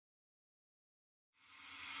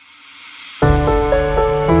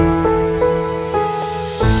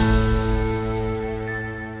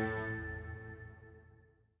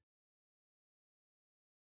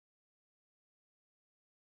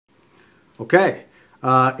Okay,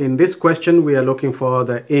 in this question we are looking for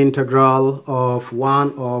the integral of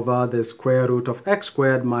 1 over the square root of x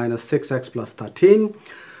squared minus 6x plus 13.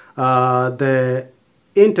 The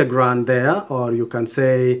integrand there, or you can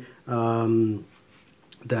say the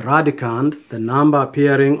radicand, the number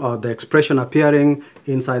appearing or the expression appearing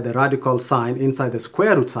inside the radical sign, inside the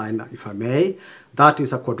square root sign, if I may, that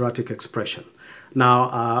is a quadratic expression.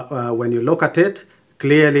 Now, when you look at it,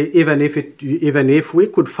 clearly, even if we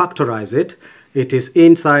could factorize it, it is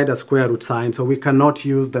inside a square root sign, so we cannot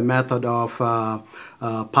use the method of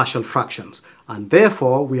partial fractions. And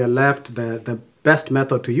therefore, we are left, the best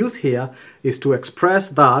method to use here is to express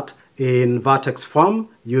that in vertex form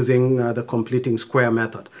using the completing square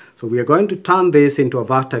method. So we are going to turn this into a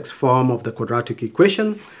vertex form of the quadratic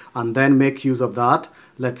equation and then make use of that.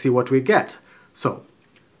 Let's see what we get. So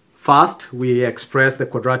first, we express the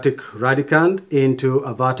quadratic radicand into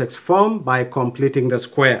a vertex form by completing the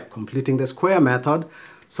square method.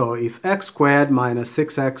 So if x squared minus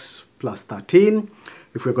 6x plus 13,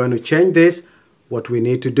 if we're going to change this, what we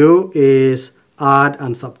need to do is add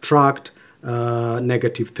and subtract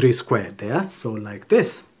negative 3 squared there. So like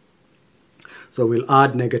this. So we'll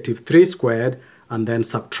add negative 3 squared and then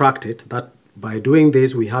subtract it. That by doing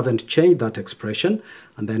this, we haven't changed that expression,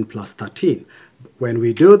 and then plus 13. When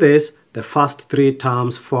we do this, the first 3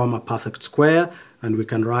 terms form a perfect square, and we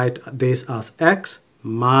can write this as x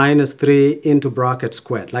minus 3 into bracket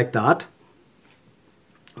squared, like that.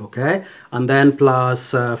 Okay, and then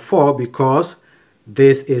plus 4, because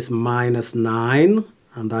this is minus 9,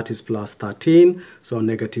 and that is plus 13. So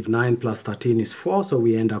negative 9 plus 13 is 4, so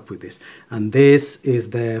we end up with this. And this is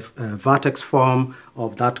the vertex form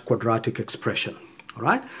of that quadratic expression. All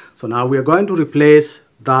right, so now we are going to replace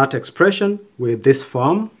that expression with this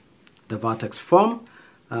form, the vertex form,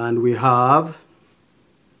 and we have,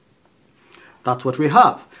 that's what we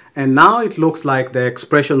have. And now it looks like the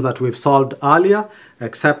expressions that we've solved earlier,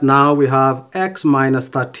 except now we have x minus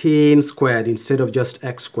 13 squared instead of just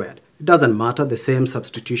x squared. It doesn't matter, the same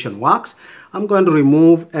substitution works. I'm going to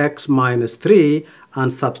remove x minus 3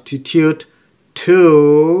 and substitute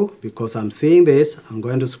 2, because I'm seeing this, I'm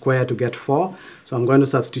going to square to get 4. So I'm going to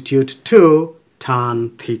substitute 2 tan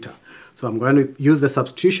theta. So I'm going to use the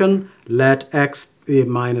substitution, let x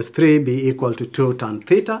minus 3 be equal to 2 tan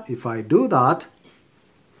theta. If we do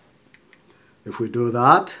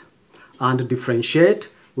that and differentiate,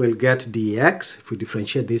 we'll get dx. If we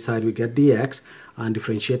differentiate this side, we get dx, and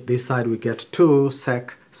differentiate this side, we get 2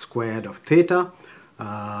 sec squared of theta.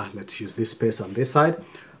 Let's use this space on this side.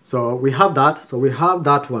 So we have that. So we have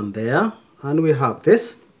that one there, and we have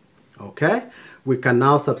this. Okay. We can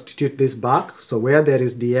now substitute this back. So where there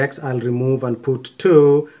is dx, I'll remove and put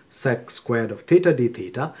 2 sec squared of theta d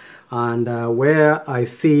theta. And where I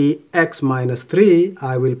see x minus 3,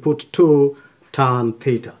 I will put 2 tan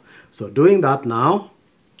theta. So doing that now,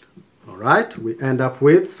 all right, we end up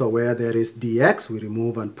with, so where there is dx, we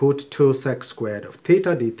remove and put 2 sec squared of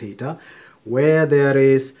theta d theta. Where there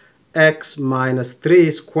is x minus 3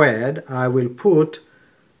 squared, I will put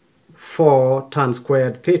 4 tan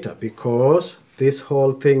squared theta, because this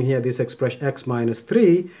whole thing here, this expression x minus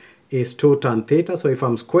 3 is 2 tan theta. So if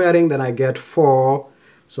I'm squaring, then I get 4.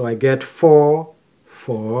 So I get 4,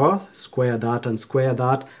 square that and square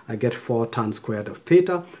that, I get 4 tan squared of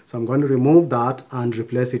theta. So I'm going to remove that and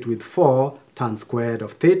replace it with 4 tan squared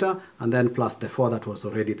of theta, and then plus the 4 that was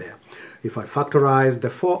already there. If I factorize the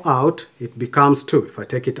 4 out, it becomes 2. If I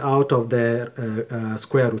take it out of the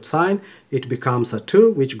square root sign, it becomes a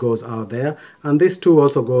 2, which goes out there. And this 2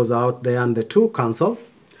 also goes out there, and the 2 cancel.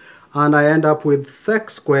 And I end up with sec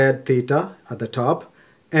squared theta at the top,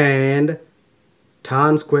 and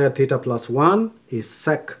tan squared theta plus 1 is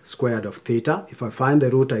sec squared of theta. If I find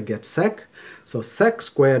the root, I get sec. So sec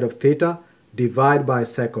squared of theta divided by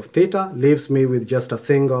sec of theta leaves me with just a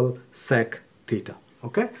single sec theta.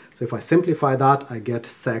 Okay, so if I simplify that, I get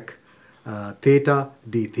sec theta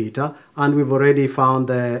d theta, and we've already found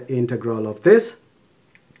the integral of this.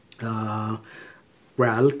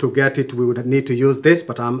 Well, to get it, we would need to use this,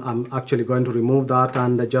 but I'm actually going to remove that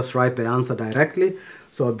and just write the answer directly.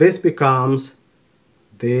 So this becomes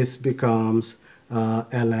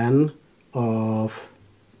ln of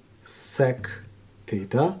sec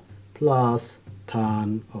theta plus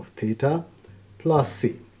tan of theta plus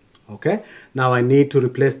c. Okay, now I need to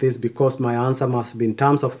replace this because my answer must be in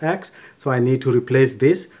terms of x, so I need to replace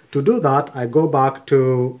this. To do that, I go back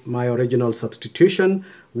to my original substitution,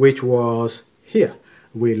 which was here.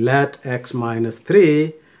 We let x minus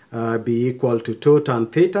 3 be equal to 2 tan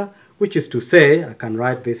theta, which is to say, I can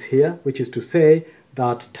write this here, which is to say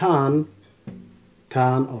that tan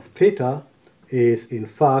of theta is in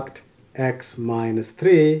fact x minus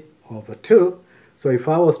 3 over 2. So if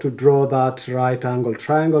I was to draw that right angle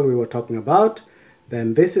triangle we were talking about,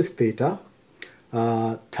 then this is theta.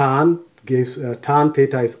 Tan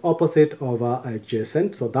theta is opposite over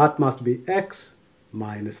adjacent, so that must be x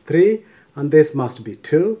minus 3, and this must be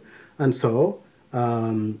 2. And so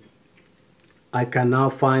I can now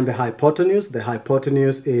find the hypotenuse. The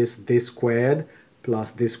hypotenuse is this squared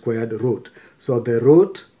plus this squared root. So the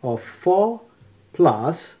root of 4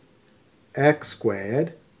 plus x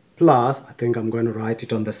squared plus, I think I'm going to write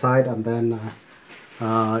it on the side and then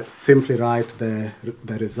simply write the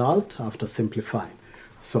result after simplifying.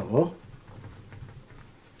 So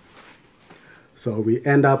we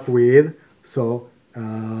end up with,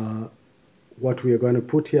 what we are going to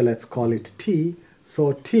put here, let's call it t.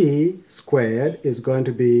 So t squared is going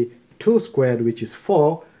to be 2 squared, which is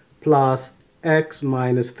 4, plus x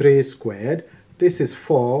minus 3 squared. This is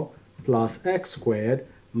 4 plus x squared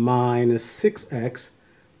minus 6x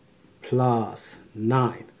plus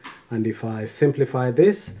 9. And if I simplify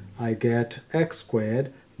this, I get x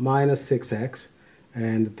squared minus 6x,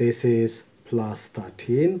 and this is plus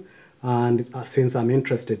 13. And since I'm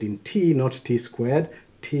interested in t, not t squared,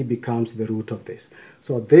 t becomes the root of this.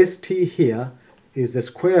 So this t here is the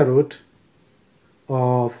square root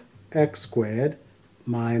of x squared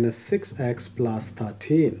minus 6x plus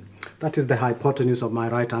 13. That is the hypotenuse of my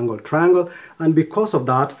right angle triangle. And because of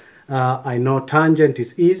that, I know tangent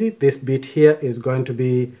is easy. This bit here is going to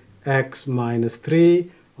be x minus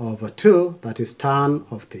 3 over 2, that is tan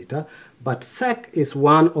of theta. But sec is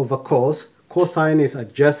 1 over cos. Cosine is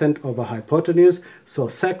adjacent over hypotenuse, so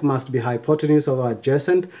sec must be hypotenuse over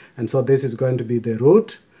adjacent, and so this is going to be the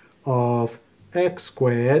root of x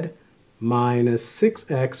squared minus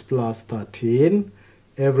 6x plus 13,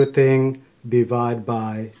 everything divided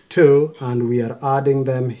by 2, and we are adding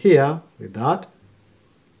them here with that,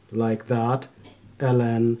 like that,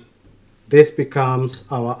 ln. This becomes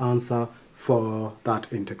our answer for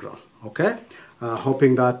that integral. Okay,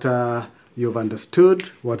 hoping that you've understood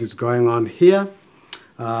what is going on here.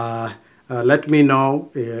 Let me know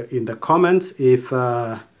in the comments if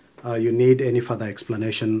you need any further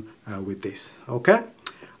explanation with this. Okay,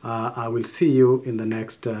 I will see you in the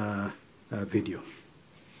next video.